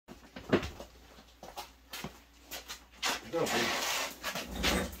No,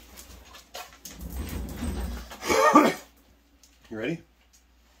 you ready?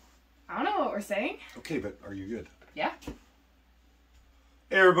 I don't know what we're saying. Okay, but are you good? Yeah.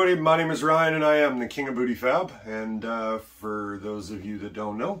 Hey everybody, my name is Ryan and I am the King of Booty Fab. And for those of you that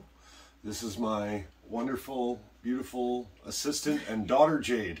don't know, this is my wonderful, beautiful assistant and daughter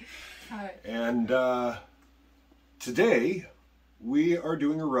Jade. Hi. And today we are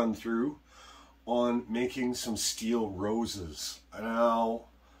doing a run through on making some steel roses. Now,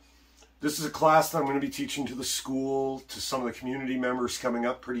 this is a class that I'm going to be teaching to the school, to some of the community members coming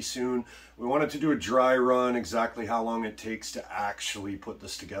up pretty soon. We wanted to do a dry run, exactly how long it takes to actually put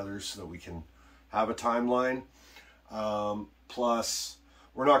this together so that we can have a timeline. Plus,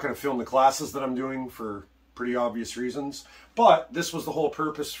 we're not going to film the classes that I'm doing for pretty obvious reasons. But this was the whole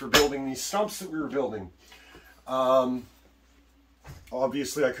purpose for building these stumps that we were building.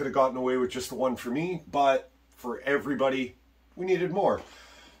 Obviously, I could have gotten away with just the one for me, but for everybody, we needed more.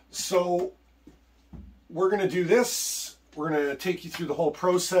 So we're going to do this. We're going to take you through the whole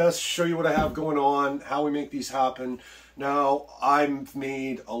process, show you what I have going on, how we make these happen. Now, I've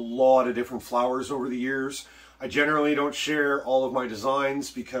made a lot of different flowers over the years. I generally don't share all of my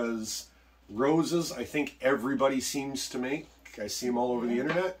designs because roses, I think everybody seems to make. I see them all over the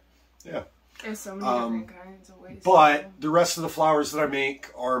internet. Yeah. There's so many different kinds of ways. But the rest of the flowers that I make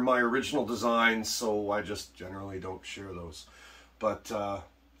are my original designs, so I just generally don't share those. But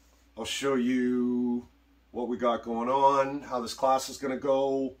I'll show you what we got going on, how this class is going to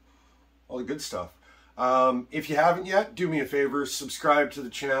go, all the good stuff. If you haven't yet, do me a favor, subscribe to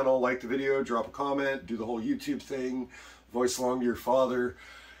the channel, like the video, drop a comment, do the whole YouTube thing, voice along to your father.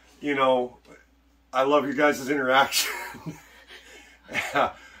 You know, I love your guys' interaction.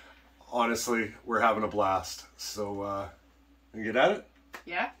 Honestly, we're having a blast. So, you get at it?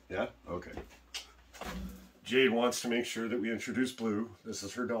 Yeah. Yeah? Okay. Jade wants to make sure that we introduce Blue. This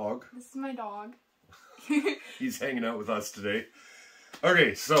is her dog. This is my dog. He's hanging out with us today.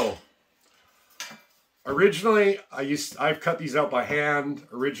 Okay, so originally I've cut these out by hand.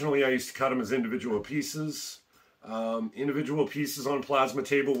 Originally I used to cut them as individual pieces. Individual pieces on a plasma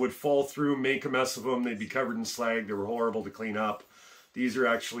table would fall through, make a mess of them. They'd be covered in slag. They were horrible to clean up. These are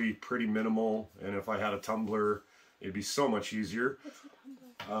actually pretty minimal, and if I had a tumbler, it'd be so much easier. What's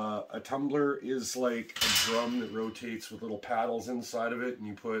a tumbler? A tumbler is like a drum that rotates with little paddles inside of it, and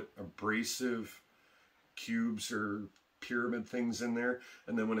you put abrasive cubes or pyramid things in there,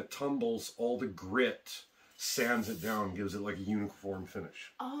 and then when it tumbles, all the grit sands it down, gives it like a uniform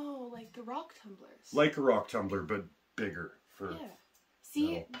finish. Oh, like the rock tumblers. Like a rock tumbler, but bigger. For yeah.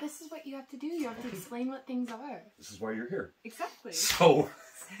 See, no. This is what you have to do. You have to explain what things are. This is why you're here. Exactly. So,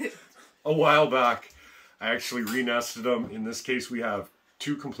 a while back, I actually re-nested them. In this case, we have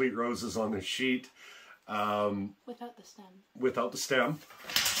 2 complete roses on this sheet. Without the stem. Without the stem.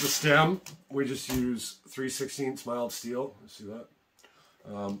 The stem, we just use 3/16 mild steel. You see that?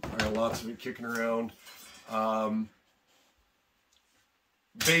 I got lots of it kicking around.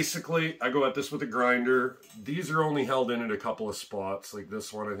 Basically, I go at this with a grinder. These are only held in at a couple of spots. Like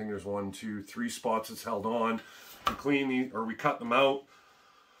this one, I think there's 1, 2, 3 spots it's held on. We clean these, or we cut them out.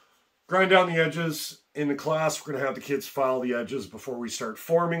 Grind down the edges. In the class, we're going to have the kids file the edges before we start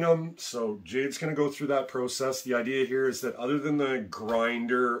forming them. So Jade's going to go through that process. The idea here is that other than the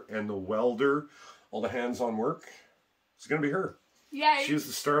grinder and the welder, all the hands-on work is going to be her. Yay! She's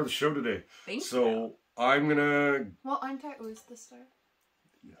the star of the show today. Thank you. So I'm going to... Well, aren't I always the star?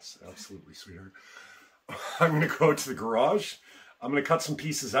 Yes, absolutely, sweetheart. I'm going to go to the garage. I'm going to cut some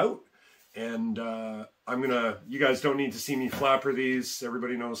pieces out. And you guys don't need to see me flapper these.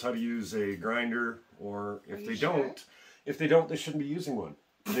 Everybody knows how to use a grinder. Or if they don't, they shouldn't be using one.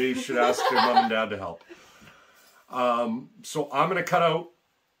 They should ask their mom and dad to help. So I'm going to cut out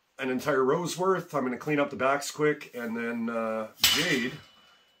an entire row's worth. I'm going to clean up the backs quick. And then Jade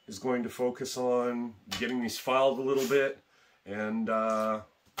is going to focus on getting these filed a little bit. And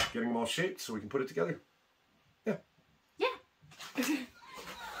getting them all shaped so we can put it together. Yeah. Yeah.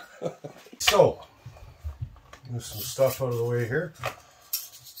 So, move some stuff out of the way here.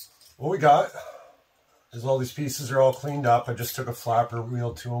 What we got is all these pieces are all cleaned up. I just took a flapper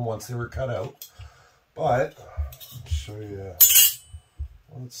wheel to them once they were cut out. But, I'll show you.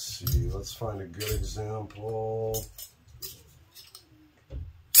 Let's see. Let's find a good example.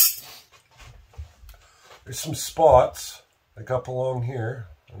 There's some spots like up along here.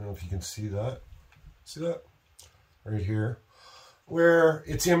 I don't know if you can see that. See that? Right here. Where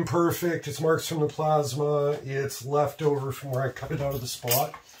it's imperfect, it's marks from the plasma, it's left over from where I cut it out of the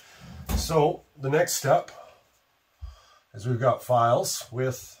spot. So the next step is we've got files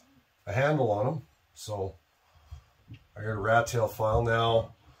with a handle on them. So I got a rat tail file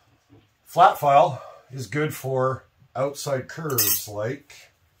now. Flat file is good for outside curves like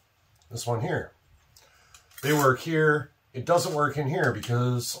this one here. They work here. It doesn't work in here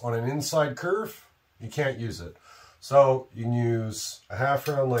because on an inside curve, you can't use it. So you can use a half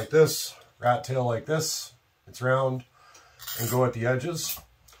round like this, rat tail like this. It's round and go at the edges.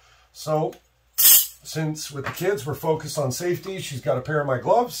 So since with the kids, we're focused on safety, she's got a pair of my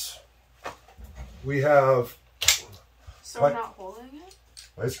gloves. We have... So we're not holding it?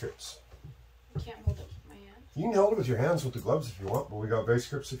 Vice grips. I can't hold it with my hand. You can hold it with your hands with the gloves if you want, but we got vice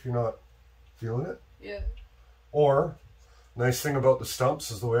grips if you're not feeling it. Yeah. Or, nice thing about the stumps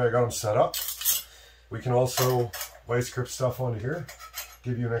is the way I got them set up. We can also vice grip stuff onto here,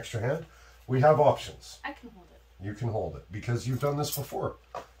 give you an extra hand. We have options. I can hold it. You can hold it because you've done this before.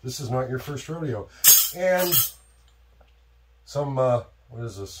 This is not your first rodeo. And some, what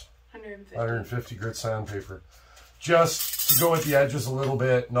is this? 150 grit sandpaper. Just to go at the edges a little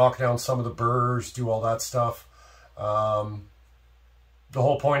bit, knock down some of the burrs, do all that stuff. The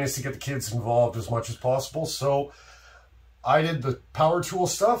whole point is to get the kids involved as much as possible. So I did the power tool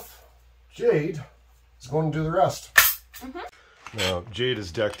stuff. Jade is going to do the rest. Now, Jade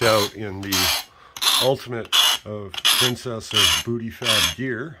is decked out in the ultimate of Princess of Booty Fab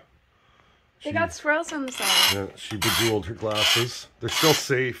gear. They got swirls on the side. Yeah, she bejeweled her glasses. They're still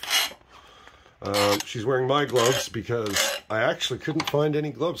safe. She's wearing my gloves because I actually couldn't find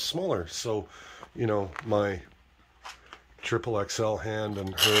any gloves smaller. So, you know, my triple XL hand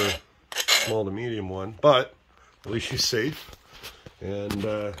and her small to medium one. But at least she's safe. And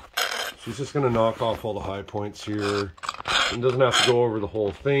she's just going to knock off all the high points here. And doesn't have to go over the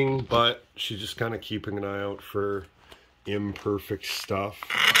whole thing, but she's just kind of keeping an eye out for imperfect stuff.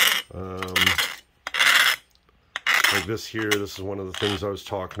 Like this here, this is one of the things I was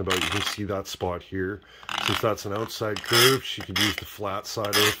talking about. You can see that spot here. Since that's an outside curve, she could use the flat side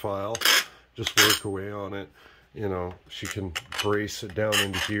of the file, just work away on it. You know, she can brace it down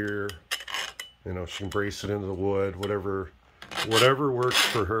into here. You know, she can brace it into the wood, whatever works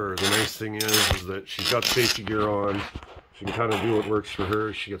for her. The nice thing is that she's got safety gear on. She can kind of do what works for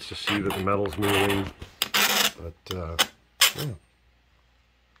her. She gets to see that the metal's moving. But, yeah.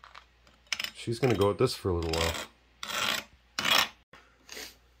 She's going to go at this for a little while.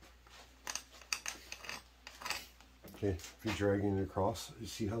 Okay, if you're dragging it across, you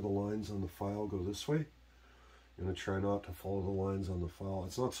see how the lines on the file go this way? You're going to try not to follow the lines on the file.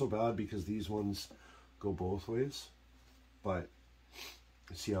 It's not so bad because these ones go both ways. But,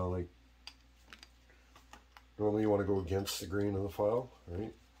 you see how, like, normally you want to go against the grain of the file,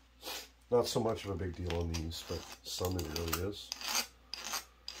 right? Not so much of a big deal on these, but some it really is.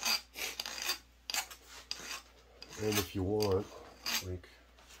 And if you want, like,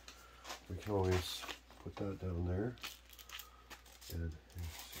 we can always put that down there. And,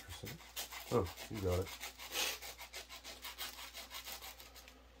 oh, you got it.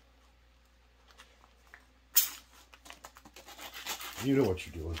 You know what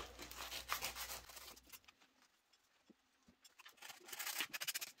you're doing.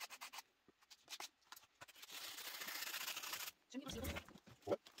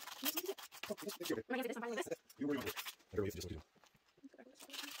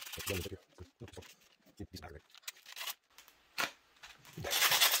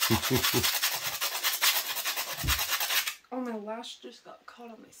 Oh, my lash just got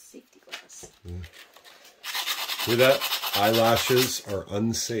caught on my safety glass. Yeah. Hear that? Eyelashes are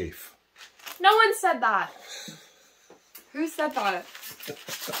unsafe. No one said that. Who said that?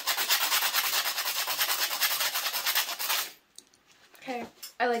 Okay,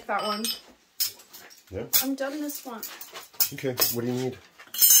 I like that one. Yeah? I'm done this one. Okay, what do you need?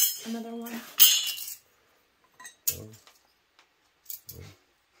 Another one.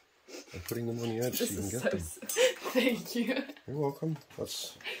 I'm putting them on the edge so you can get them. Thank you. You're welcome.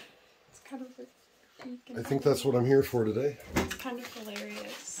 It's kind of a I think that's what I'm here for today. It's kind of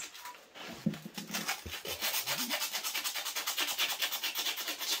hilarious.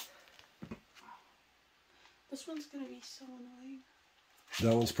 This one's gonna be so annoying.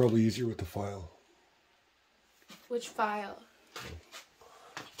 That one's probably easier with the file. Which file?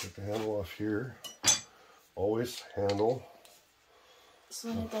 Take the handle off here. Always handle. So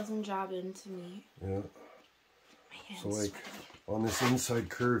when it doesn't jab into me. Yeah. My So like sweaty. on this inside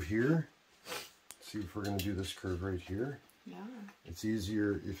curve here, see if we're going to do this curve right here. Yeah. It's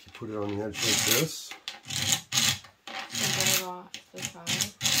easier if you put it on the edge like this. And get it off the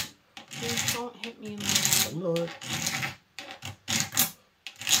side. Please don't hit me in the head. I'm not.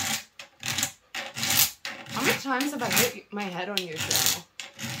 How many times have I hit my head on your channel?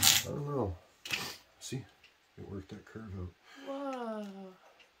 I don't know. See? It worked that curve out. Whoa.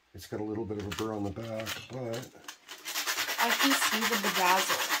 It's got a little bit of a burr on the back, but... I can see the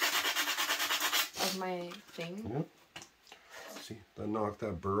bedazzle of my thing. Yep. See, that knocked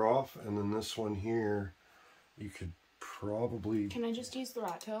that burr off, and then this one here, you could probably... Can I just use the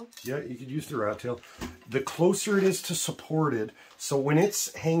rat tail? Yeah, you could use the rat tail. The closer it is to supported, so when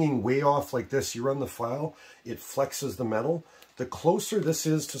it's hanging way off like this, you run the file, it flexes the metal. The closer this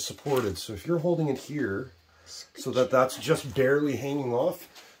is to supported, so if you're holding it here, so that that's just barely hanging off,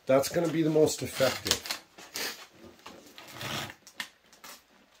 that's going to be the most effective.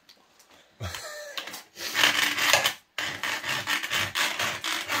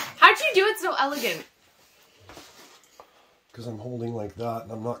 How'd you do it so elegant? Because I'm holding like that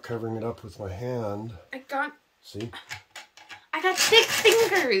and I'm not covering it up with my hand. See? I got thick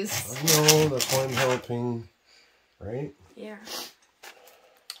fingers. I know, that's why I'm helping. Right? Yeah.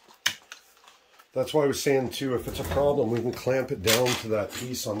 That's why I was saying too, if it's a problem, we can clamp it down to that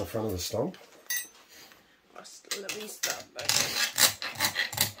piece on the front of the stump. Let me stop.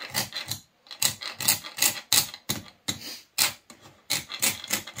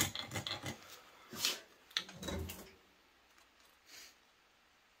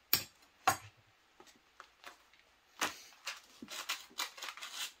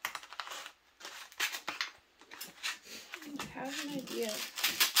 I have an idea.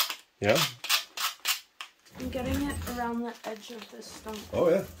 Yeah? I'm getting it around the edge of this stump. Oh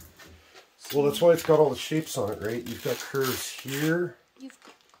yeah. Well, that's why it's got all the shapes on it, right? You've got curves here. You've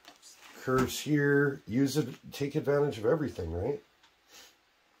got curves here. Use it, take advantage of everything, right?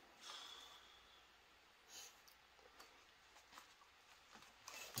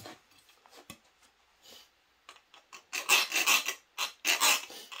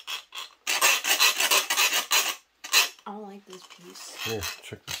 I don't like this piece. Here,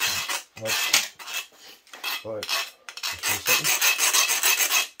 check this out. Watch. But, something.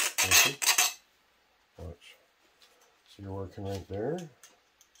 Watch. So you're working right there.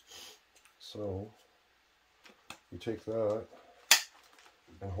 So you take that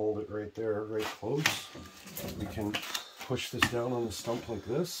and hold it right there, right close. We can push this down on the stump like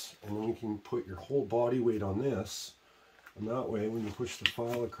this, and then we can put your whole body weight on this. And that way, when you push the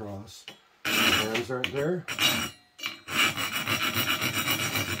file across, your hands aren't there.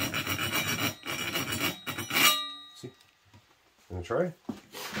 See? Gonna try?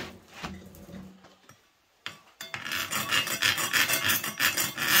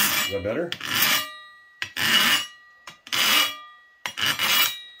 Is that better?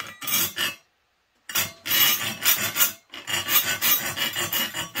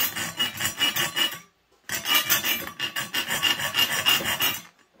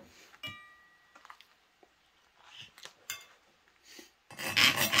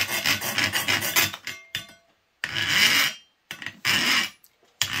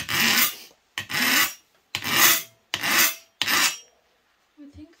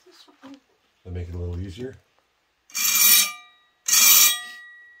 That make it a little easier.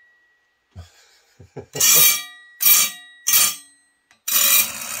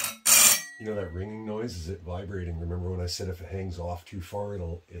 You know that ringing noise? Is it vibrating? Remember when I said if it hangs off too far,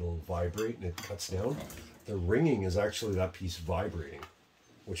 it'll vibrate and it cuts down? The ringing is actually that piece vibrating,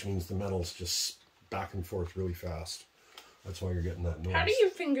 which means the metal's just back and forth really fast. That's why you're getting that noise. How do your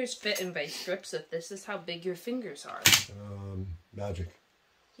fingers fit in vice grips if this is how big your fingers are? Magic.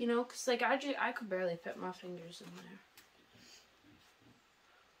 You know, because like I could barely fit my fingers in there.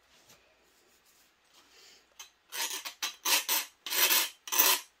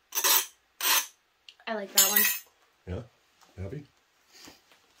 I like that one. Yeah? Happy?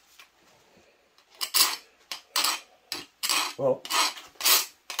 Well,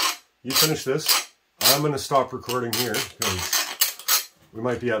 you finish this. I'm going to stop recording here because we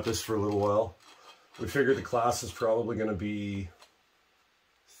might be at this for a little while. We figured the class is probably going to be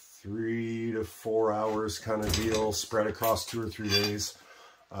 3 to 4 hours kind of deal, spread across 2 or 3 days.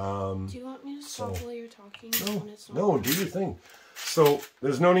 Do you want me to stop while you're talking? No, do your thing. So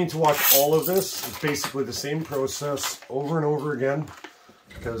there's no need to watch all of this. It's basically the same process over and over again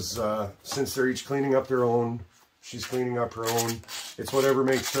because since they're each cleaning up their own, she's cleaning up her own. It's whatever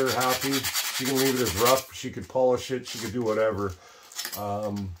makes her happy. She can leave it as rough. She could polish it. She could do whatever.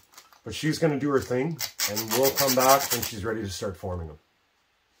 But she's going to do her thing, and we'll come back when she's ready to start forming them.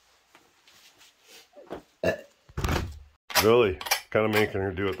 Really, kind of making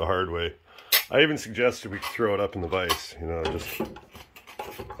her do it the hard way. I even suggested we could throw it up in the vise, you know, just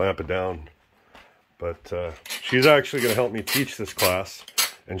clamp it down. But she's actually going to help me teach this class.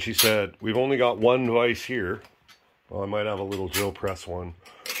 And she said, we've only got one vise here. Well, I might have a little drill press one.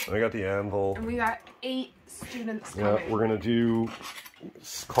 I got the anvil. And we got 8 students coming. Yeah, we're going to do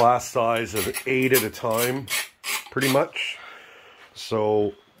class size of 8 at a time, pretty much.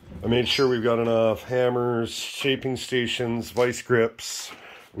 So I made sure we've got enough hammers, shaping stations, vice grips.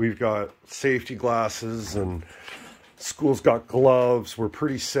 We've got safety glasses, and school's got gloves. We're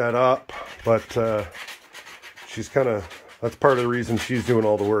pretty set up, but she's kind of, that's part of the reason she's doing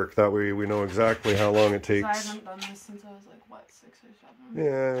all the work. That way we know exactly how long it takes. I haven't done this since I was like, what, 6 or 7?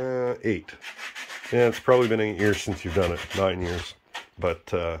 Yeah, 8. Yeah, it's probably been 8 years since you've done it. 9 years.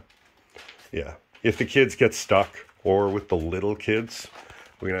 But, yeah. If the kids get stuck, or with the little kids,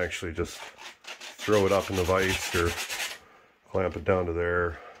 we can actually just throw it up in the vise or clamp it down to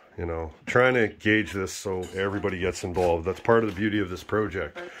there. You know, trying to gauge this so everybody gets involved. That's part of the beauty of this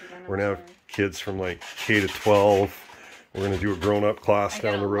project. We're going to have kids from like K to 12. We're going to do a grown-up class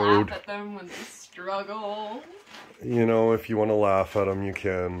down the road. Laugh at them when they struggle. You know, if you want to laugh at them, you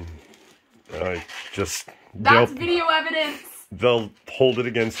can. That's video evidence. They'll hold it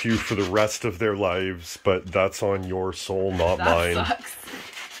against you for the rest of their lives, but that's on your soul, not mine. That sucks.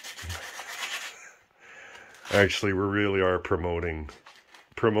 Actually, we really are promoting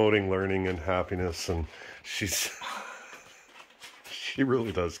learning and happiness, and she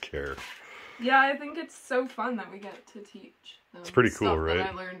really does care. Yeah, I think it's so fun that we get to teach. It's pretty cool, right?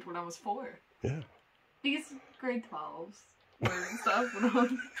 That I learned when I was 4. Yeah. These grade 12s learning stuff when I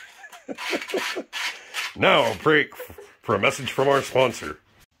was... Now, break for a message from our sponsor.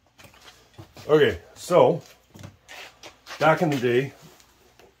 Okay, so back in the day,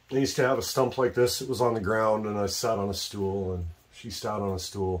 I used to have a stump like this. It was on the ground, and I sat on a stool, and she sat on a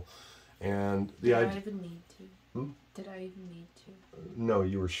stool, and the idea. Did I even need to? Did I even need to? No,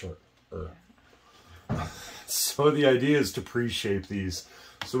 you were short. So the idea is to pre-shape these.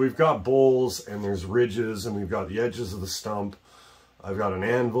 So we've got bowls, and there's ridges, and we've got the edges of the stump. I've got an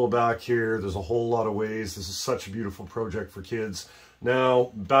anvil back here. There's a whole lot of ways. This is such a beautiful project for kids.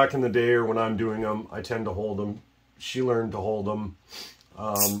 Now, back in the day, or when I'm doing them, I tend to hold them. She learned to hold them.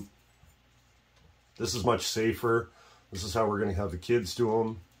 This is much safer. This is how we're going to have the kids do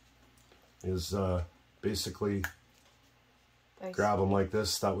them. Is basically grab them like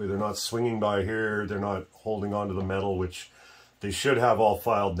this. That way they're not swinging by here. They're not holding onto the metal, which they should have all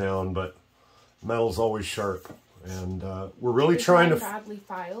filed down, but metal's always sharp. And we're really trying to... badly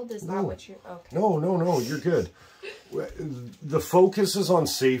filed? Is that what you're... Okay. No, you're good. The focus is on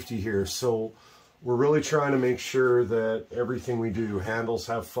safety here, so we're really trying to make sure that everything we do, handles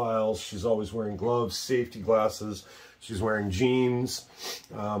have files, she's always wearing gloves, safety glasses, she's wearing jeans,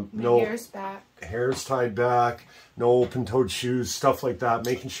 no hair's back. Hair's tied back, no open-toed shoes, stuff like that,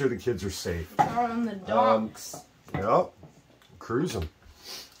 making sure the kids are safe. Are on the docks. Yeah, cruising.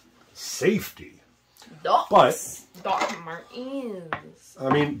 Safety. Docks. But Doc Martins.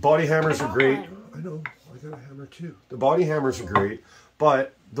 I mean, body hammers are great. I know, I got a hammer too. The body hammers are great,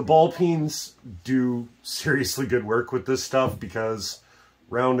 but the ball peens do seriously good work with this stuff because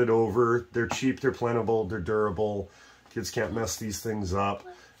rounded over, they're cheap, they're plentiful, they're durable. Kids can't mess these things up.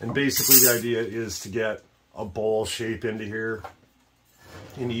 And basically the idea is to get a bowl shape into here,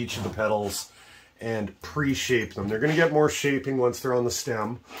 into each of the petals, and pre-shape them. They're going to get more shaping once they're on the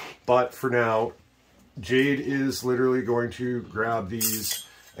stem, but for now, Jade is literally going to grab these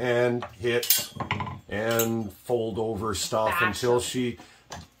and hit and fold over stuff until she...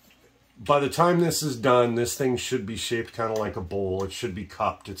 By the time this is done, this thing should be shaped kind of like a bowl. It should be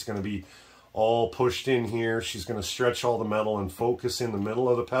cupped. It's going to be all pushed in here. She's going to stretch all the metal and focus in the middle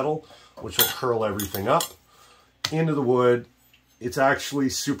of the petal, which will curl everything up into the wood. It's actually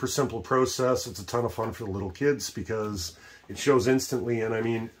super simple process. It's a ton of fun for the little kids because it shows instantly. And I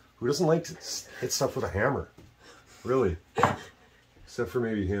mean, who doesn't like to hit stuff with a hammer? Really? Except for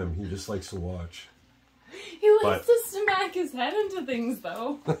maybe him. He just likes to watch. He likes to smack his head into things,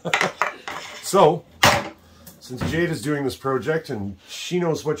 though. So, since Jade is doing this project and she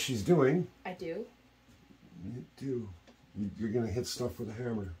knows what she's doing... I do. You do. You're going to hit stuff with a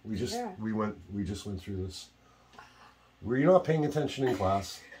hammer. We just went through this. Were you not paying attention in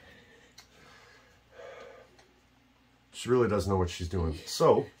class? She really does know what she's doing.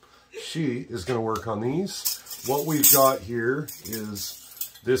 So, she is going to work on these. What we've got here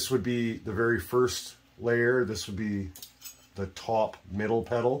is, this would be the very first layer. This would be the top middle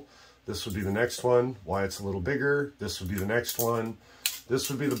petal. This would be the next one. Why it's a little bigger. This would be the next one. This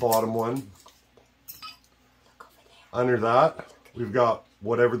would be the bottom one. Under that, we've got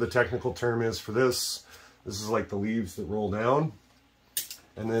whatever the technical term is for this. This is like the leaves that roll down.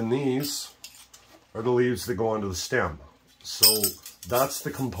 And then these are the leaves that go onto the stem. So that's the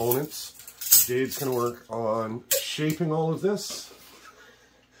components. Jade's going to work on shaping all of this.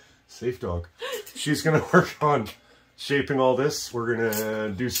 Safe dog. She's going to work on shaping all this. We're going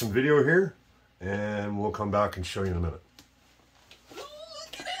to do some video here, and we'll come back and show you in a minute.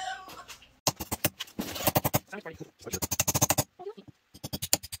 Look at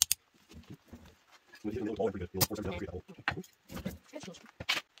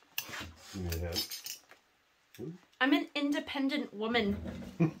him. I'm an independent woman.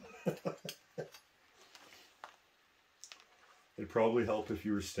 It'd probably help if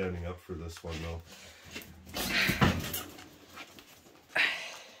you were standing up for this one, though.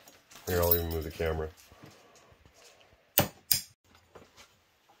 Here, I'll even move the camera.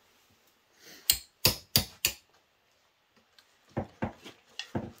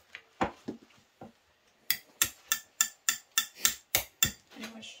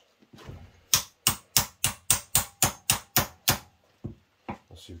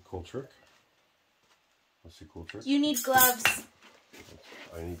 Let's see a cool trick. Let's see a cool trick. You need gloves.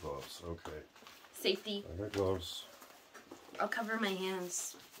 I need gloves. Okay. Safety. I got gloves. I'll cover my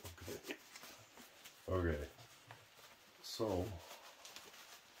hands. Okay. Okay. So.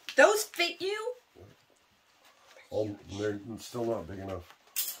 Those fit you? Oh, they're still not big enough.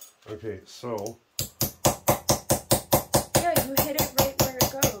 Okay, so. Yeah, you hit it right where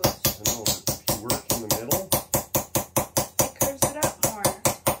it goes. I know, but if you work in the middle. It curves it up more.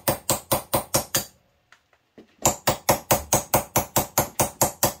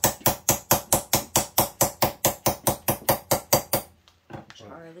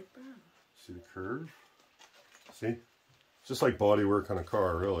 Charlie Brown. See the curve? See? Just like body work on a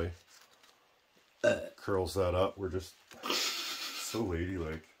car, really. Curls that up. We're just so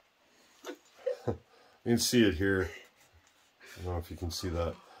ladylike. You can see it here. I don't know if you can see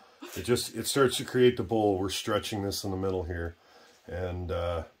that. It starts to create the bowl. We're stretching this in the middle here. And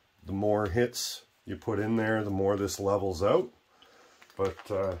the more hits you put in there, the more this levels out. But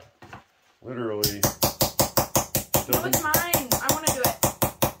literally... No, it's mine. I want to do it.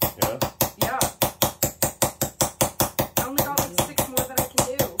 Yeah? Yeah. I only got like 6 more that I can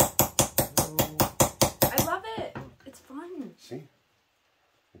do. I love it. It's fun. See?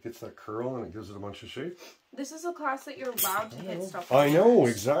 It gets that curl and it gives it a bunch of shape. This is a class that you're allowed to hit stuff. I know,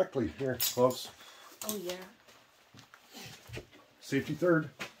 exactly. Here, gloves. Oh, yeah. Safety third.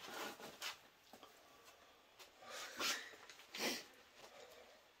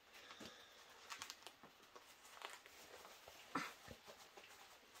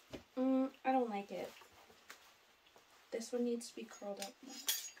 I don't like it. This one needs to be curled up more.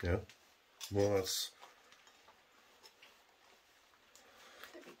 Yeah. Well,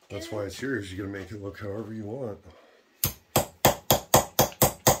 that's why it's yours. You gotta make it look however you want.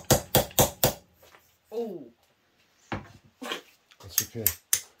 Oh. That's okay.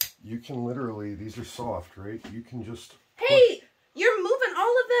 You can literally, these are soft, right? You can just... Hey! You're moving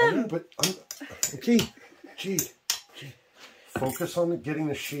all of them! I know, but okay. Jade. Focus on getting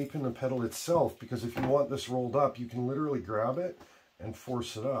the shape in the pedal itself, because if you want this rolled up, you can literally grab it and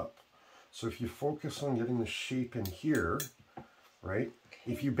force it up. So if you focus on getting the shape in here, right?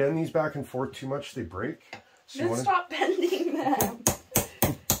 Okay. If you bend these back and forth too much, they break. So then stop bending them.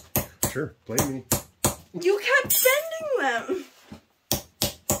 Sure, blame me. You kept bending them.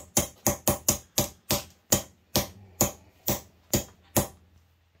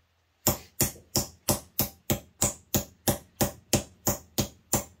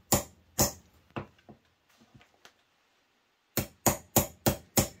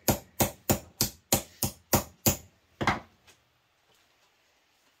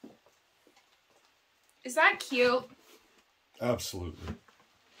 Is that cute? Absolutely.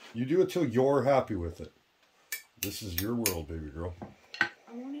 You do it till you're happy with it. This is your world, baby girl.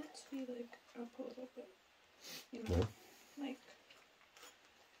 I want it to be like up a little bit. You know? Yeah. Like,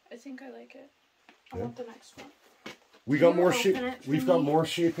 I think I like it. I want the next one. We got more shape. We've got more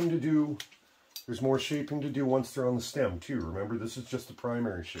shaping to do. There's more shaping to do once they're on the stem too. Remember, this is just the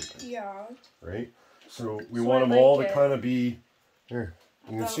primary shaping. Yeah. Right? So we want them all to kind of be here.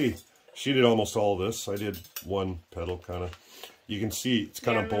 You can see. She did almost all this. I did one pedal kind of. You can see it's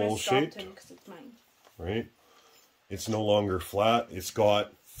kind of bowl shaped. It's mine. Right? It's no longer flat. It's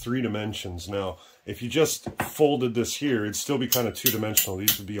got 3 dimensions now. If you just folded this here, it'd still be kind of 2-dimensional.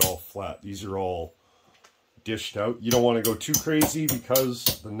 These would be all flat. These are all dished out. You don't want to go too crazy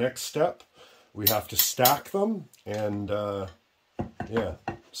because the next step, we have to stack them. And yeah,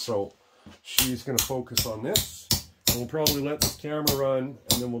 so she's going to focus on this. And we'll probably let this camera run,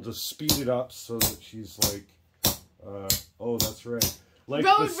 and then we'll just speed it up so that she's like, oh, that's right. Like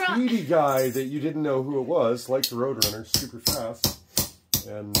the speedy guy that you didn't know who it was, like the Roadrunner, super fast.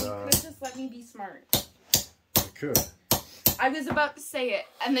 And you could just let me be smart. I could. I was about to say it,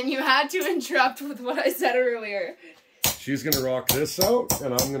 and then you had to interrupt with what I said earlier. She's going to rock this out,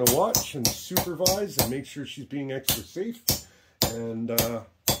 and I'm going to watch and supervise and make sure she's being extra safe. And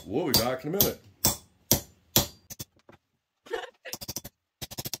we'll be back in a minute.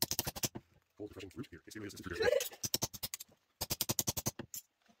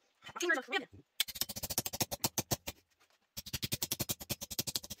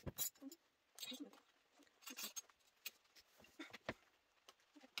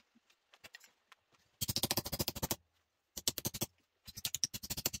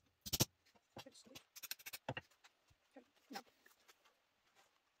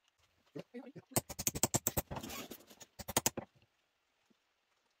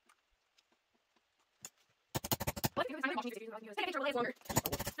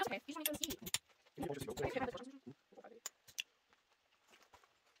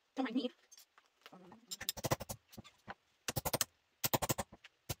 Don't mind me.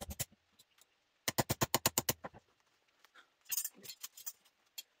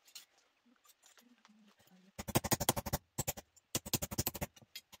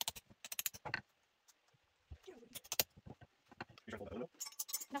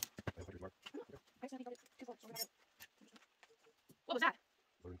 What was that?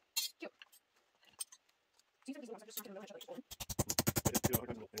 Cute. These are the ones I just started to really show.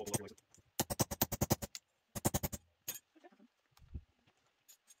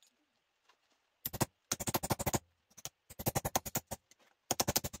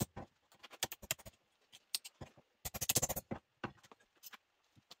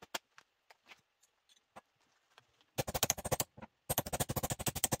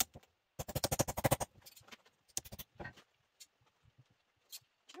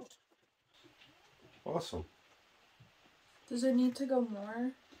 Awesome. Does it need to go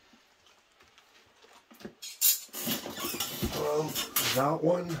more? That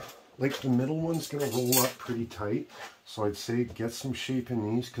one, like the middle one's going to roll up pretty tight. So I'd say get some shape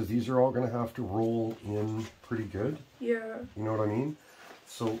in these because these are all going to have to roll in pretty good. Yeah. You know what I mean?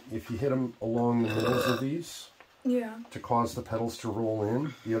 So if you hit them along the middles of these, yeah, to cause the petals to roll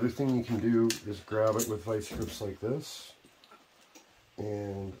in. The other thing you can do is grab it with vice grips like this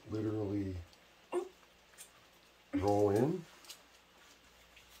and literally roll in.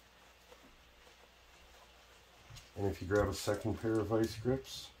 And if you grab a second pair of vice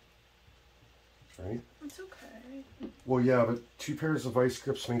grips, right? It's okay. Well, yeah, but 2 pairs of vice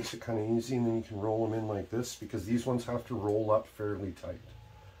grips makes it kind of easy, and then you can roll them in like this because these ones have to roll up fairly tight.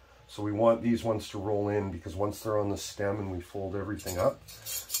 So we want these ones to roll in because once they're on the stem and we fold everything up,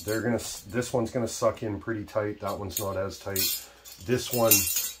 this one's gonna suck in pretty tight. That one's not as tight. This one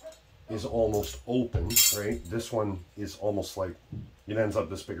is almost open, right? This one is almost like, it ends up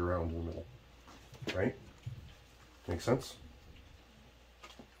this big around in the middle, right? Make sense?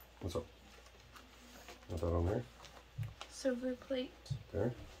 What's up? Put that on there. Silver plate.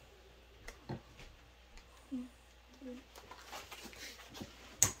 There.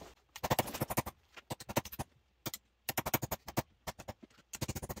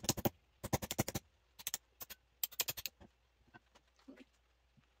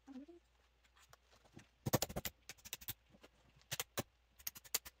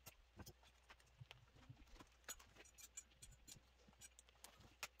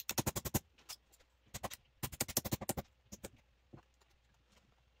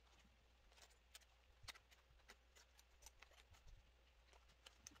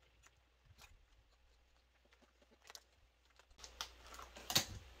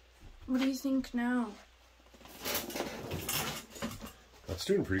 What do you think now? That's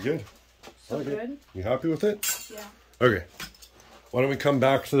doing pretty good. So okay. Good? You happy with it? Yeah. Okay. Why don't we come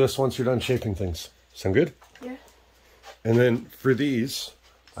back to this once you're done shaping things? Sound good? Yeah. And then for these,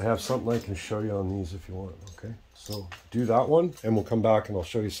 I have something I can show you on these if you want, okay? So do that one and we'll come back and I'll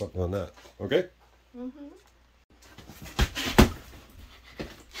show you something on that, okay?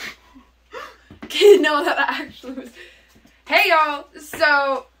 Okay, no, that actually was... Hey, y'all!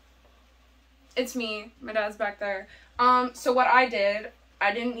 So, it's me. My dad's back there. So what I did,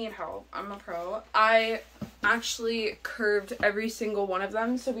 I didn't need help. I'm a pro. I actually curved every single one of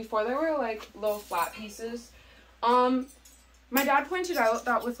them. So before they were, like, little flat pieces, my dad pointed out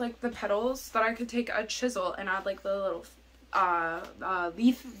that with, like, the petals, that I could take a chisel and add, like, the little,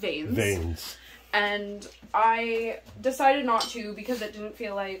 leaf veins. And I decided not to because it didn't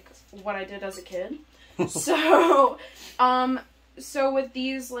feel like what I did as a kid. So, so with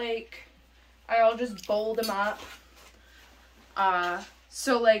these, like, I'll just bowl them up.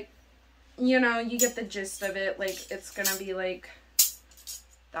 So, like, you know, you get the gist of it. Like, it's gonna be, like,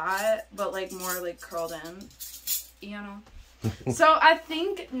 that, but, like, more, like, curled in, you know? So I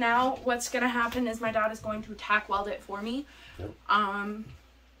think now what's gonna happen is my dad is going to tack weld it for me. Yep.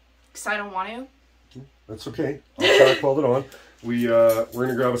 Because I don't want to. That's okay. I'll tack weld it on. We're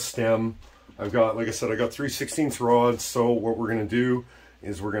gonna grab a stem. I've got, like I said, I got 3/16 rods. So what we're gonna do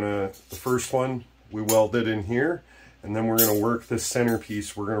is the first one, we weld it in here, and then we're gonna work this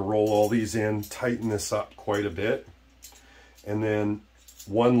centerpiece. We're gonna roll all these in, tighten this up quite a bit, and then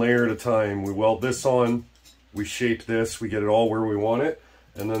one layer at a time. We weld this on, we shape this, we get it all where we want it,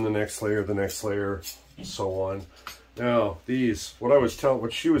 and then the next layer, so on. Now,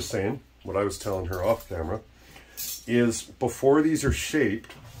 what she was saying, what I was telling her off camera, is before these are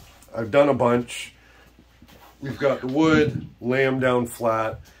shaped, I've done a bunch. We've got the wood, lay them down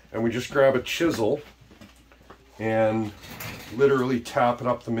flat, and we just grab a chisel and literally tap it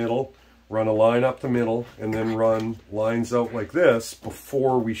up the middle, run a line up the middle, and then run lines out like this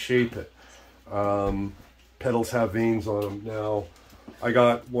before we shape it. Petals have veins on them. Now, I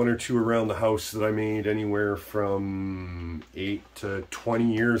got 1 or 2 around the house that I made anywhere from 8 to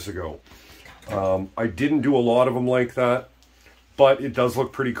 20 years ago. I didn't do a lot of them like that, but it does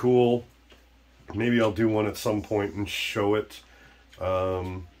look pretty cool. Maybe I'll do one at some point and show it,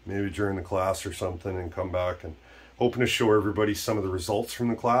 maybe during the class or something, and come back and hoping to show everybody some of the results from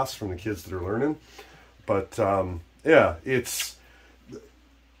the class, from the kids that are learning. But yeah,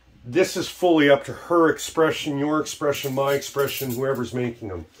 this is fully up to her expression, your expression, my expression, whoever's making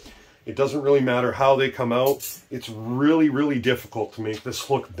them. It doesn't really matter how they come out. It's really, really difficult to make this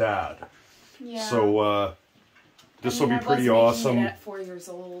look bad. Yeah. So this will be pretty awesome. I was making it at 4 years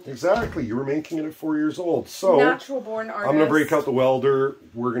old. Exactly, you were making it at 4 years old. So natural born artist. I'm going to break out the welder.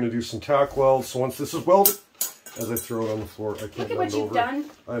 We're going to do some tack welds. So once this is welded, as I throw it on the floor, I can't look at what you've done.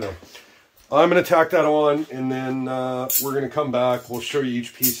 I know. I'm going to tack that on, and then we're going to come back. We'll show you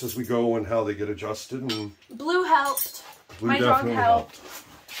each piece as we go and how they get adjusted. And Blue helped. My dog helped.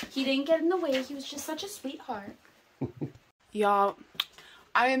 He didn't get in the way. He was just such a sweetheart. Y'all,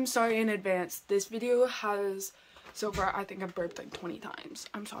 I am sorry in advance. This video has, so far, I think I've burped like 20 times.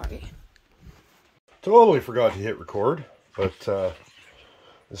 I'm sorry. Totally forgot to hit record, but the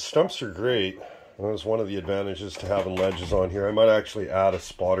stumps are great. That was one of the advantages to having ledges on here. I might actually add a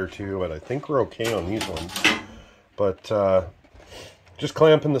spot or two, but I think we're okay on these ones. But just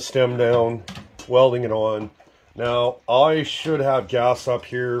clamping the stem down, welding it on. Now, I should have gas up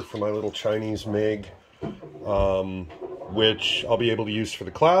here for my little Chinese MIG, which I'll be able to use for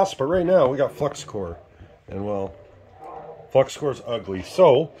the class. But right now, we got flux core. And, well, flux core is ugly.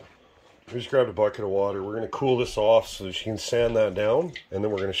 So, we just grabbed a bucket of water. We're going to cool this off so that you can sand that down. And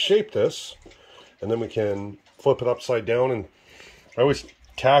then we're going to shape this. And then we can flip it upside down, and I always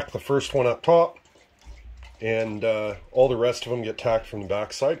tack the first one up top, and all the rest of them get tacked from the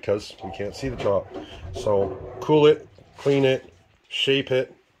back side because we can't see the top. So cool it, clean it, shape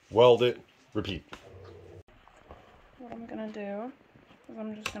it, weld it, repeat. What I'm gonna do is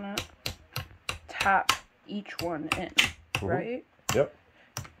I'm just gonna tap each one in, right? Yep.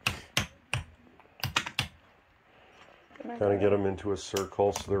 Kind of get them into a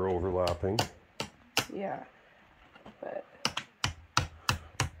circle so they're overlapping. Yeah, but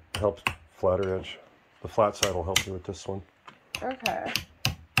helps flatter edge. The flat side will help you with this one. Okay.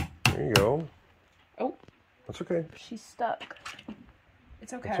 There you go. Oh. That's okay. She's stuck.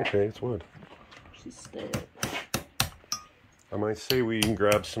 It's okay. It's okay. It's wood. She's stuck. I might say we can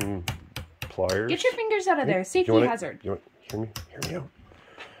grab some pliers. Get your fingers out of there. Safety hazard. You want, hear me out.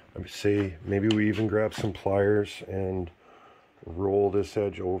 I would say maybe we even grab some pliers and roll this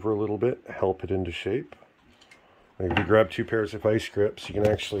edge over a little bit, help it into shape. Like if you grab 2 pairs of vice grips, you can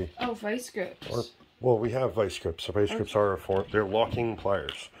actually... Oh, vice grips. Well, we have vice grips. So vice grips are they're locking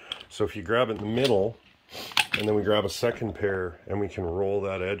pliers. So if you grab it in the middle, and then we grab a second pair, and we can roll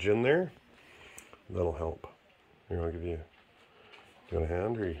that edge in there, that'll help. Here, I'll give you... Do you want a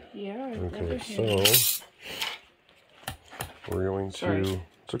hand? Or you... Yeah. Okay, so... We're going to...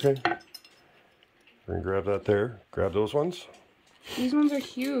 It's okay. We're going to grab that there. Grab those ones. These ones are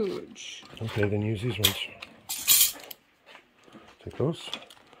huge. Okay, then use these ones. Take those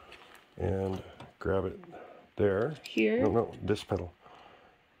and grab it there. Here? No, this pedal.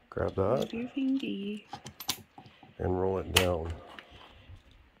 Grab that. With your fingy. And roll it down.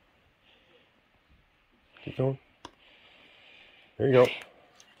 Keep going. There you go.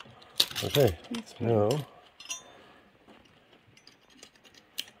 Okay, now,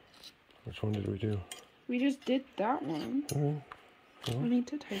 which one did we do? We just did that one. I need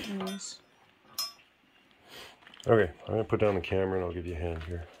to tighten these. Okay, I'm going to put down the camera and I'll give you a hand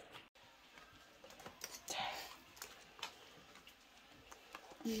here.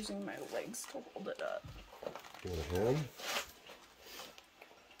 I'm using my legs to hold it up. Give it a hand.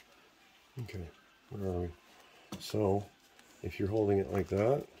 Okay, where are we? So, if you're holding it like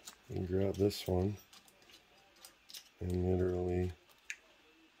that, you can grab this one and literally...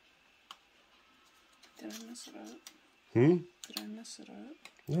 Did I mess it up? Hmm? Did I mess it up?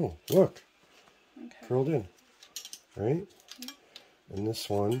 No, look. Okay. Curled in. Right? And this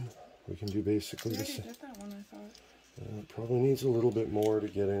one, we can do basically We the already same. did that one, I thought. It probably needs a little bit more to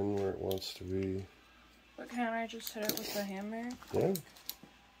get in where it wants to be. But can't I just hit it with the hammer? Yeah,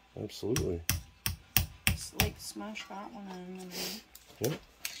 absolutely. Just, like, smash that one in and then... Yeah.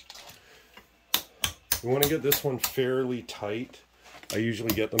 You want to get this one fairly tight. I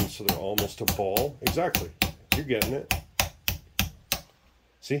usually get them so they're almost a ball. Exactly. You're getting it.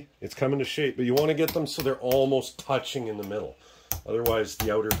 See? It's coming to shape, but you want to get them so they're almost touching in the middle. Otherwise,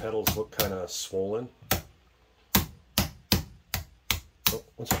 the outer petals look kind of swollen. Oh,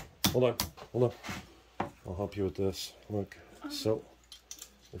 one second. Hold on. Hold on. I'll help you with this. Look. So,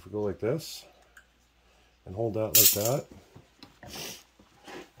 if we go like this, and hold that like that.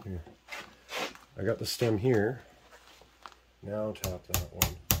 Here. I got the stem here. Now tap that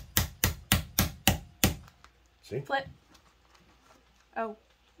one. See? Flip. Oh,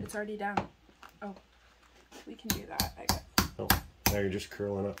 it's already down. Oh, we can do that, I guess. Oh, now you're just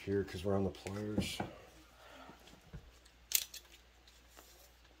curling up here because we're on the pliers.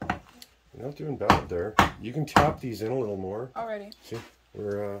 You're not doing bad there. You can tap these in a little more. Alrighty. See?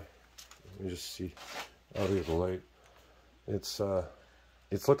 We're, let me just see out of the light. It's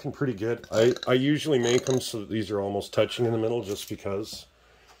looking pretty good. I usually make them so that these are almost touching in the middle just because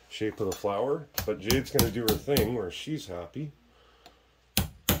shape of the flower. But Jade's going to do her thing where she's happy.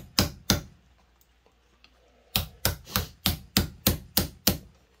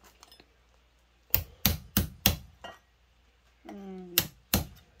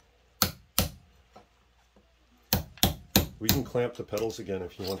 We can clamp the petals again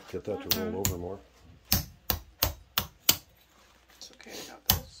if you want to get that to roll over more. It's okay, I got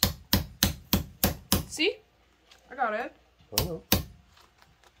this. See? I got it. I know.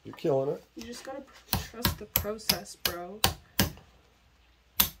 You're killing it. You just gotta trust the process, bro.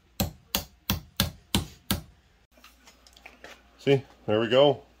 See? There we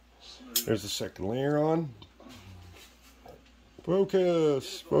go. There's the second layer on.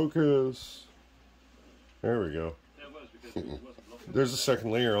 Focus! Focus! There we go. There's the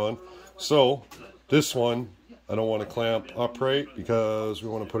second layer on. So, this one, I don't want to clamp upright because we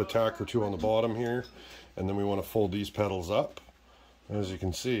want to put a tack or two on the bottom here. And then we want to fold these petals up. As you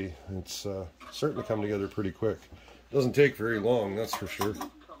can see, it's starting to come together pretty quick. It doesn't take very long, that's for sure.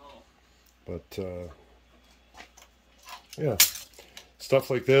 But, yeah. Stuff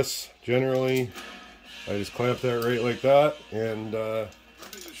like this, generally, I just clamp that right like that, and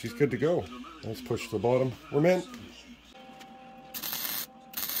she's good to go. Let's push to the bottom. We're mint.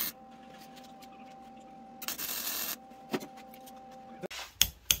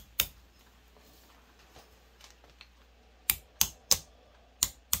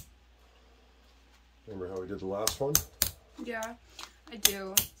 Remember how we did the last one? Yeah, I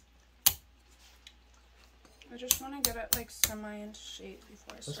do. I just want to get it like semi into shape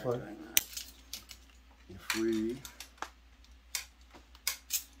before I start doing that. If we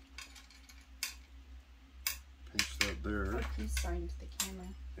pinch that there. Oh, please sign to the camera.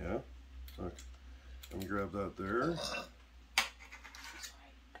 Yeah? Okay. Let me grab that there.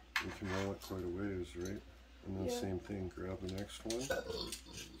 You can roll it quite a ways, right? And then same thing, grab the next one.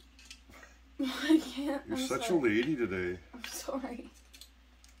 I can't. You're such a lady today. I'm sorry.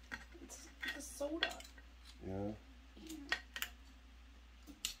 It's the soda. Yeah.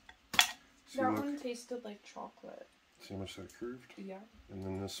 See, That look, one tasted like chocolate. see how much that curved? Yeah. And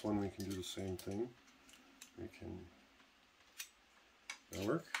then this one we can do the same thing. We can... That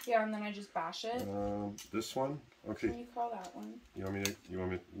work? Yeah, and then I just bash it. This one? Okay. Can you call that one? You want me to,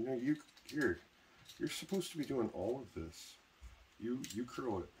 no, you're supposed to be doing all of this. You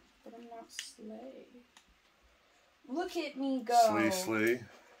curl it. But I'm not slay. Look at me go. Slay, slay.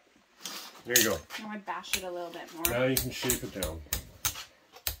 There you go. Now I bash it a little bit more. Now you can shape it down.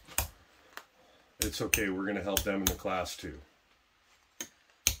 It's okay, we're going to help them in the class too.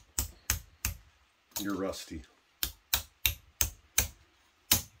 You're rusty.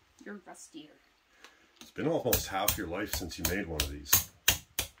 You're rustier. It's been almost half your life since you made one of these.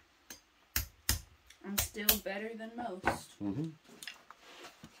 I'm still better than most. Mm-hmm.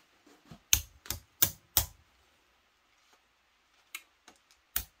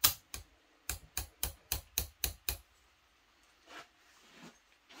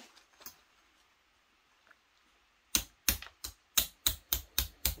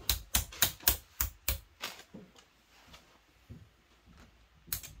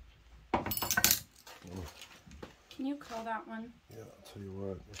 Can you curl that one? Yeah, I'll tell you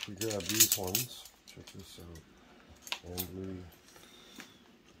what. If we grab these ones, check this out. And we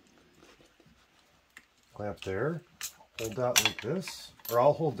clamp there. Hold that like this. Or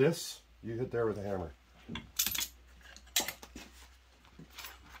I'll hold this. You hit there with a hammer.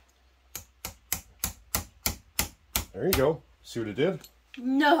 There you go. See what it did?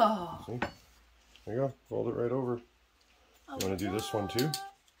 No. See? There you go. Fold it right over. Oh, You want to do this one too?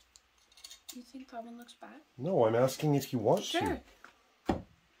 You think that one looks bad? No, I'm asking if you want Sure. to. Do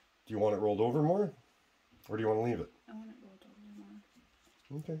you want it rolled over more? Or do you want to leave it? I want it rolled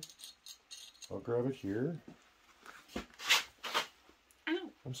over more. Okay. I'll grab it here. Ow.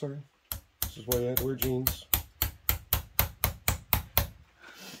 I'm sorry. This is why I had to wear jeans.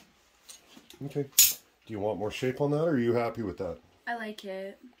 Okay. Do you want more shape on that, or are you happy with that? I like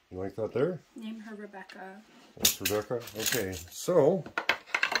it. You like that there? Name her Rebecca. That's Rebecca. Okay, so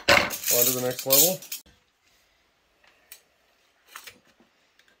on to the next level.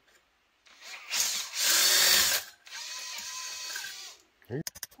 Here.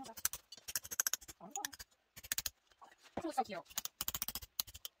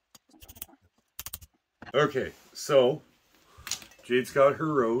 Okay, so Jade's got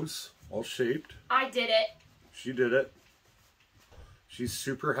her rose all shaped. I did it. She did it. She's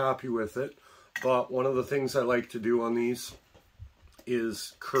super happy with it. But one of the things I like to do on these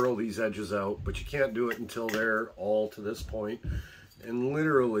is curl these edges out. But you can't do it until they're all to this point. And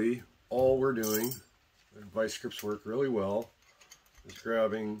literally all we're doing, the vice grips work really well, is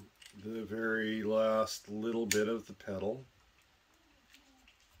grabbing the very last little bit of the petal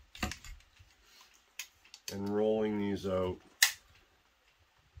and rolling these out.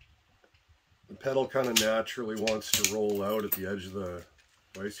 The petal kind of naturally wants to roll out at the edge of the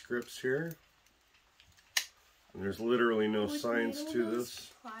vice grips here. And there's literally no science to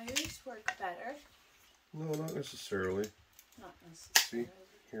this. Pliers work better. No, not necessarily. Not necessarily. See?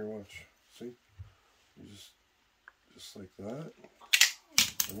 Here, watch. See? You just like that.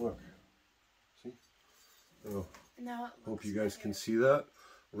 And look. See? Oh, Now it hope looks you guys better. can see that.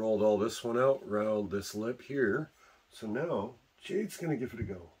 Rolled all this one out, rolled this lip here. So now, Jade's going to give it a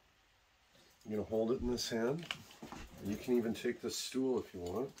go. You're going to hold it in this hand. And you can even take this stool if you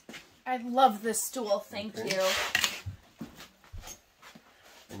want. I love this stool, thank Okay. you.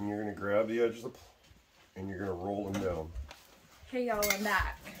 And you're going to grab the edge of the, and you're going to roll them down. Hey y'all, I'm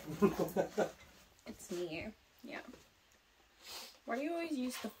back. It's me. Yeah. Why do you always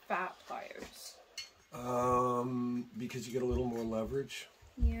use the fat pliers? Because you get a little more leverage.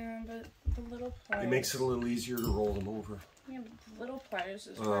 Yeah, but the little pliers. It makes it a little easier to roll them over. Yeah, but the little pliers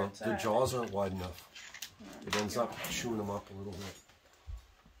is where it's The at. jaws aren't wide enough. Yeah. It ends up chewing them up a little bit.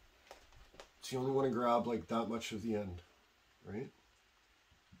 So you only want to grab like that much of the end, right?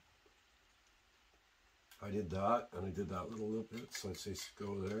 I did that, and I did that little bit, so I'd say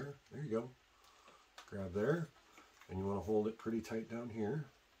go there. There you go. Grab there, and you want to hold it pretty tight down here.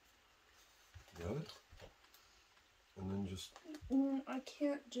 Got it? And then just... I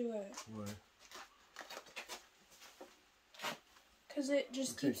can't do it. Why? Because it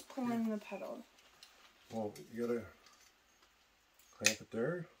just Okay. keeps pulling the pedal. Well, you gotta clamp it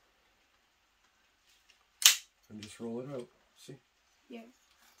there, and just roll it out. See? Yeah.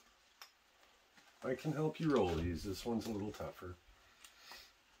 I can help you roll these. This one's a little tougher.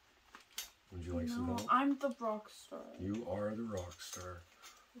 Would you like some No, help? I'm the rock star. You are the rock star.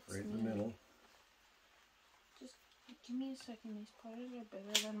 It's Right in me. the middle. Just give me a second. These pliers are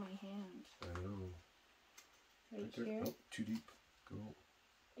bigger than my hand. I know. Right there. here. Oh, too deep. Go.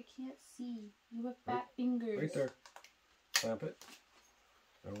 I can't see. You have fat fingers. Right there. Clamp it.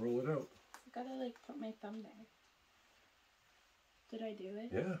 Now roll it out. I gotta like put my thumb there. Did I do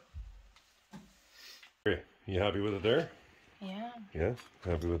it? Yeah. Okay. You happy with it there? Yeah. Yeah.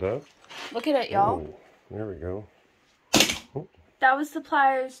 Happy with that? Look at it, y'all. Oh, there we go. That was the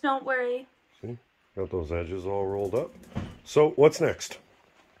pliers. Don't worry. See? Got those edges all rolled up. So what's next?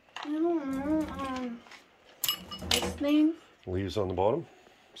 I don't know. This thing. Leaves on the bottom.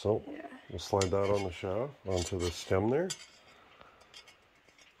 So Yeah. we'll slide that on the shaft, onto the stem there.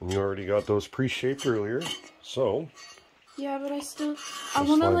 And you already got those pre-shaped earlier. So Yeah, but I want to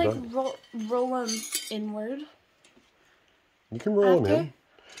slide like that. roll them inward. you can roll them After? in.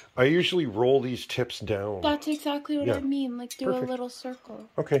 I usually roll these tips down. That's exactly what Yeah. I mean. Like do Perfect. a little circle.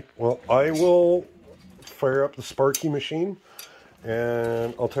 Okay, well, I will fire up the Sparky machine,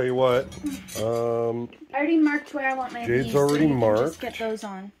 and I'll tell you what, I already marked where I want my Jade's leaves, so already you can marked. Just get those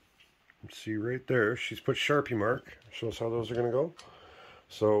on. see right there, she's put Sharpie mark, shows how those are going to go.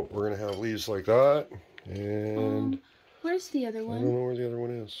 So we're going to have leaves like that, and Where's the other I one? don't know where the other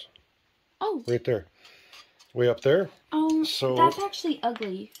one is. Oh, Right there. way up there. So that's actually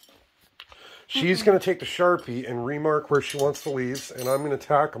ugly. She's going to take the Sharpie and remark where she wants the leaves, and I'm going to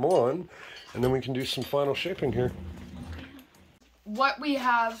tack them on, and then we can do some final shaping here. What we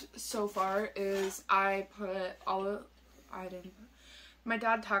have so far is I didn't. My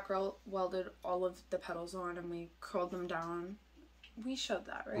dad tack welded all of the petals on, and we curled them down. We showed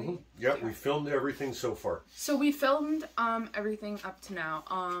that, right? Mm-hmm. Yeah, okay. We filmed everything so far. So we filmed everything up to now.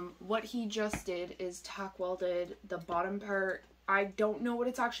 What he just did is tack welded the bottom part. I don't know what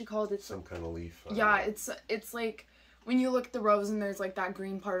it's actually called. It's some kind of leaf. Yeah, it's like when you look at the rose and there's like that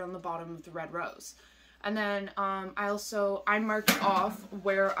green part on the bottom of the red rose. And then I marked off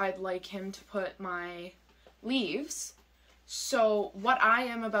where I'd like him to put my leaves. So what I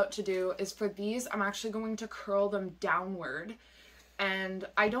am about to do is for these, I'm actually going to curl them downward. And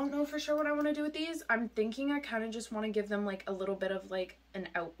I don't know for sure what I want to do with these. I'm thinking I kind of just want to give them like a little bit of like an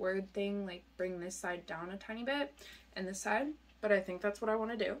outward thing, like bring this side down a tiny bit and this side. But I think that's what I want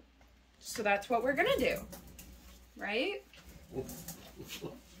to do. So that's what we're going to do. Right?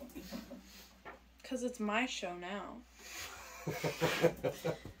 Because it's my show now.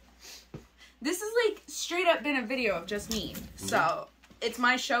 This is like straight up been a video of just me. So it's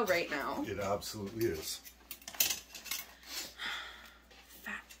my show right now. It absolutely is.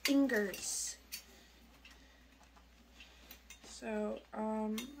 Fat fingers. So,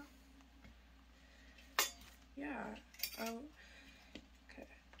 yeah. Oh, okay.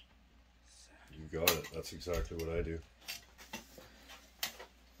 So. You got it. That's exactly what I do.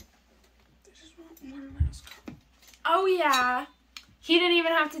 One last card. Oh yeah, he didn't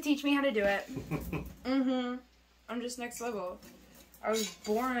even have to teach me how to do it. I'm just next level. I was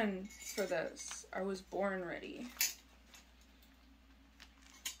born for this. I was born ready.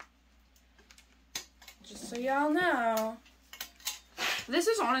 Just so y'all know, this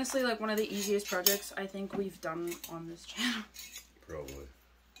is honestly like one of the easiest projects I think we've done on this channel. Probably.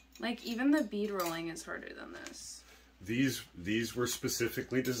 Like even the bead rolling is harder than this. These were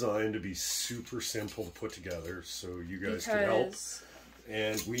specifically designed to be super simple to put together, so you guys can help.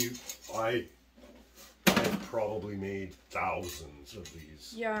 And I probably made thousands of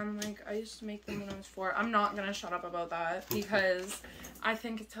these. Yeah, and like I used to make them when I was 4. I'm not gonna shut up about that because I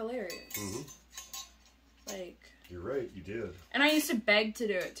think it's hilarious. Like you're right, you did. And I used to beg to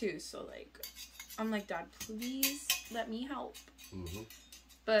do it too. So like, I'm like, Dad, please let me help.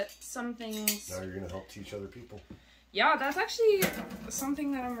 But some things. Now you're gonna help teach other people. Yeah, that's actually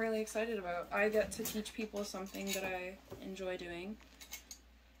something that I'm really excited about. I get to teach people something that I enjoy doing.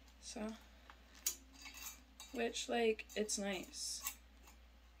 So, which, like, it's nice.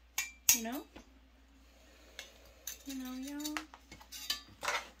 You know? You know, y'all?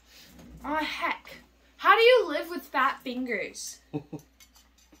 Aw, heck. How do you live with fat fingers?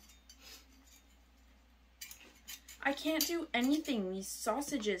 I can't do anything. These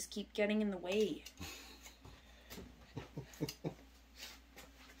sausages keep getting in the way.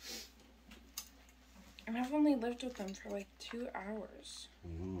 And I've only lived with them for like 2 hours.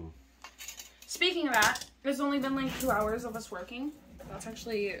 Speaking of that, it's only been like 2 hours of us working. That's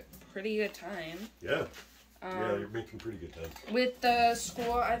actually a pretty good time. Yeah. Yeah, you're making pretty good time. With the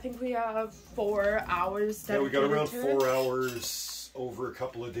school, I think we have 4 hours. Yeah, we got around 4 hours over a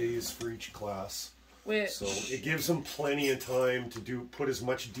couple of days for each class. So it gives them plenty of time to put as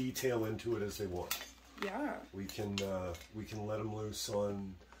much detail into it as they want. Yeah. We can let them loose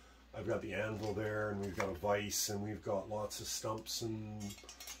on. I've got the anvil there, and we've got a vise, and we've got lots of stumps, and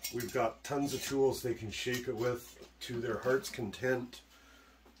we've got tons of tools they can shape it with to their heart's content,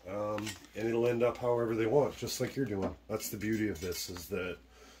 and it'll end up however they want, just like you're doing. That's the beauty of this, is that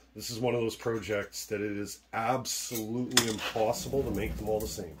this is one of those projects that it is absolutely impossible to make them all the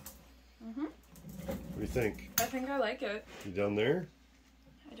same. What do you think? I think I like it. You done there?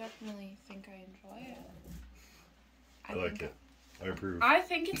 I definitely think I enjoy it. I like it. I approve. I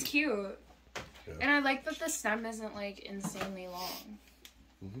think it's cute. Yeah. And I like that the stem isn't like insanely long.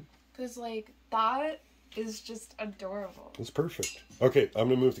 Because like that is just adorable. It's perfect. Okay, I'm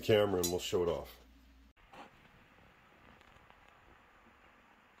going to move the camera and we'll show it off.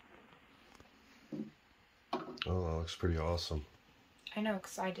 Oh, that looks pretty awesome. I know,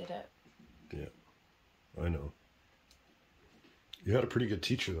 because I did it. Yeah, I know. You had a pretty good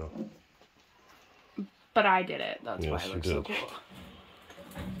teacher, though. But I did it. That's why it looks so cool.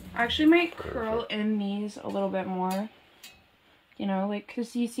 I actually might curl in these a little bit more. You know, like,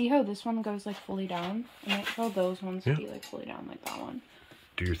 because you see how this one goes, like, fully down? I might curl those ones to be, like, fully down like that one.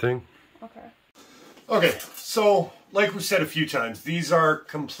 Do your thing. Okay. Okay, so, like we've said a few times, these are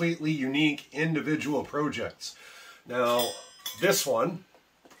completely unique individual projects. Now, this one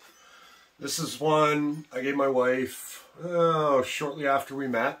This is one I gave my wife shortly after we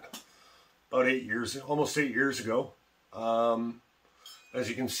met, about almost 8 years ago. As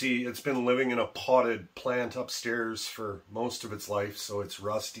you can see, it's been living in a potted plant upstairs for most of its life, so it's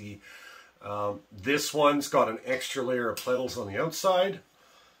rusty. This one's got an extra layer of petals on the outside.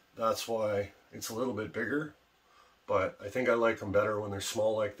 That's why it's a little bit bigger, but I think I like them better when they're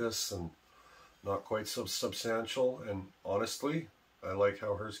small like this and not quite so substantial. And honestly, I like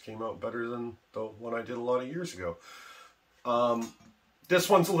how hers came out better than the one I did a lot of years ago. This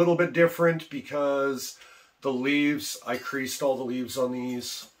one's a little bit different because the leaves, I creased all the leaves on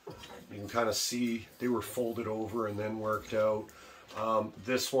these. You can kind of see they were folded over and then worked out.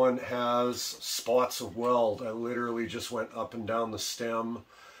 This one has spots of weld. I literally just went up and down the stem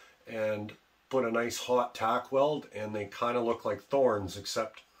and put a nice hot tack weld, and they kind of look like thorns,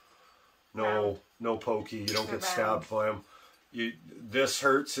 except no pokey. You don't get stabbed by them. This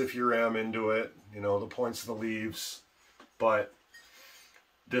hurts if you ram into it, you know, the points of the leaves. But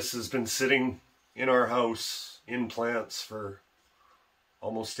this has been sitting in our house in plants for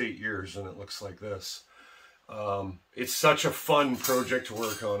almost 8 years, and it looks like this. It's such a fun project to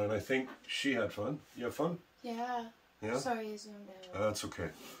work on, and I think she had fun. You have fun? Yeah. Yeah? Sorry, I zoomed out. That's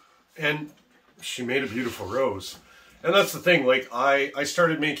okay. And she made a beautiful rose. And that's the thing, like, I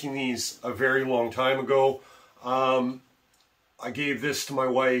started making these a very long time ago. I gave this to my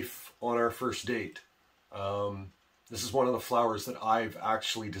wife on our first date. This is one of the flowers that I've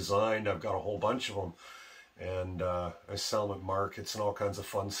actually designed. I've got a whole bunch of them. And I sell them at markets and all kinds of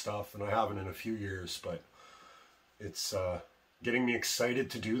fun stuff. And I haven't in a few years, but it's getting me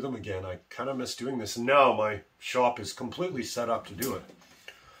excited to do them again. I kind of miss doing this. And now my shop is completely set up to do it.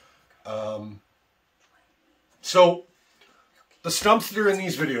 So the stumps that are in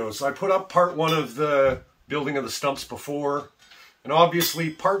these videos, I put up part 1 of the building of the stumps before. And obviously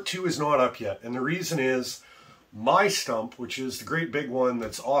part 2 is not up yet. And the reason is my stump, which is the great big one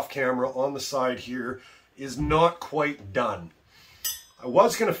that's off camera on the side here, is not quite done. I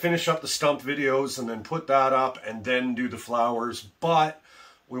was going to finish up the stump videos and then put that up and then do the flowers, but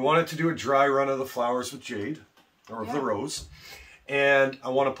we wanted to do a dry run of the flowers with Jade, or of the rose. And I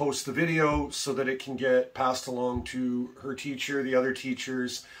want to post the video so that it can get passed along to her teacher, the other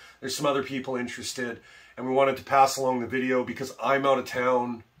teachers. There's some other people interested. And we wanted to pass along the video because I'm out of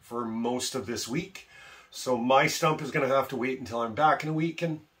town for most of this week. So my stump is going to have to wait until I'm back in a week,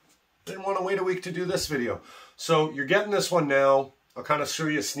 and didn't want to wait a week to do this video. So you're getting this one now. I'll kind of show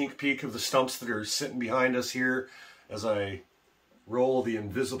you a sneak peek of the stumps that are sitting behind us here as I roll the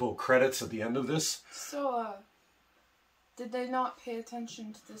invisible credits at the end of this. So, did they not pay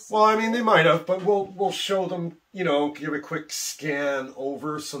attention to this? Well, I mean, they might have, but we'll show them, you know, give a quick scan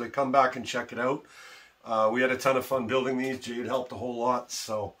over so they come back and check it out. We had a ton of fun building these. Jade helped a whole lot,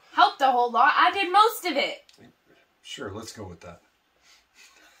 so... Helped a whole lot? I did most of it! Sure, let's go with that.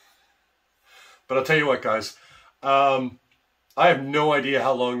 But I'll tell you what, guys. I have no idea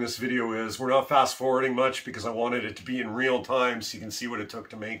how long this video is. We're not fast forwarding much because I wanted it to be in real time so you can see what it took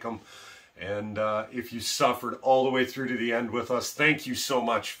to make them. And if you suffered all the way through to the end with us, thank you so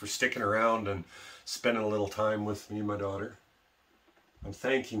much for sticking around and spending a little time with me and my daughter. I'm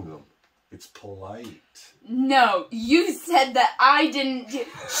thanking them. It's polite. No, you said that I didn't do...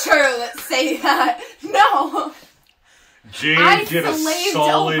 Sure, let's say that. No! Jade did a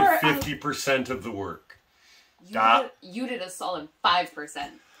solid 50% of the work. You did a solid 5%.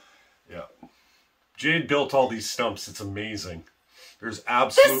 Yeah. Jade built all these stumps. It's amazing. There's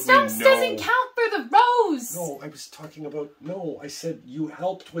absolutely the stumps doesn't count for the rose! No, I was talking about... No, I said you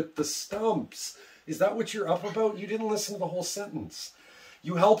helped with the stumps. Is that what you're up about? You didn't listen to the whole sentence.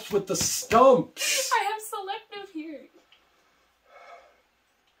 You helped with the stumps. I have selective hearing.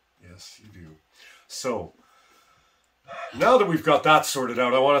 Yes, you do. So, now that we've got that sorted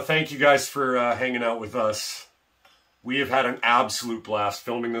out, I want to thank you guys for hanging out with us. We have had an absolute blast.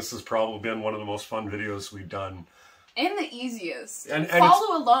 Filming this has probably been one of the most fun videos we've done. And the easiest. And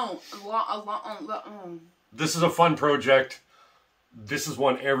follow along. This is a fun project. This is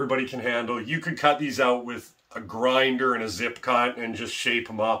one everybody can handle. You could cut these out with a grinder and a zip cut and just shape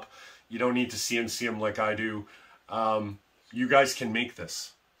them up. You don't need to CNC them like I do. You guys can make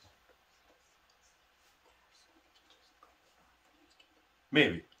this.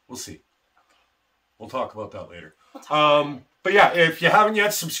 Maybe. We'll see. We'll talk about that later. But yeah, if you haven't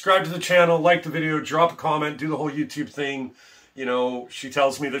yet, subscribe to the channel, like the video, drop a comment, do the whole YouTube thing. You know, she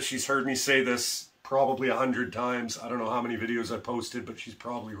tells me that she's heard me say this probably 100 times. I don't know how many videos I posted, but she's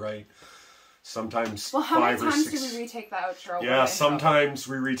probably right. Sometimes well, how 5 many or times 6. do we retake the outro? Yeah, sometimes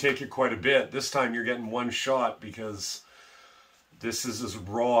we retake it quite a bit. This time you're getting one shot because This is as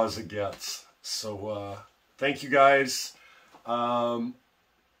raw as it gets. So thank you guys.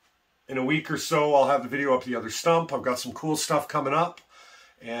 In a week or so, I'll have the video up the other stump. I've got some cool stuff coming up.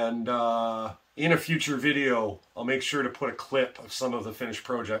 And in a future video, I'll make sure to put a clip of some of the finished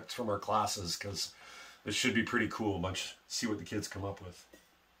projects from our classes, because this should be pretty cool. See what the kids come up with,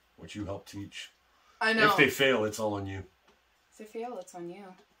 what you help teach. I know. If they fail, it's all on you. If they fail, it's on you.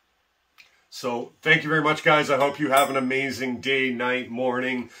 So thank you very much, guys. I hope you have an amazing day, night,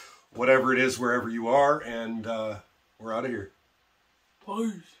 morning, whatever it is, wherever you are. And we're out of here.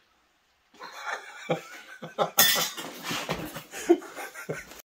 Peace.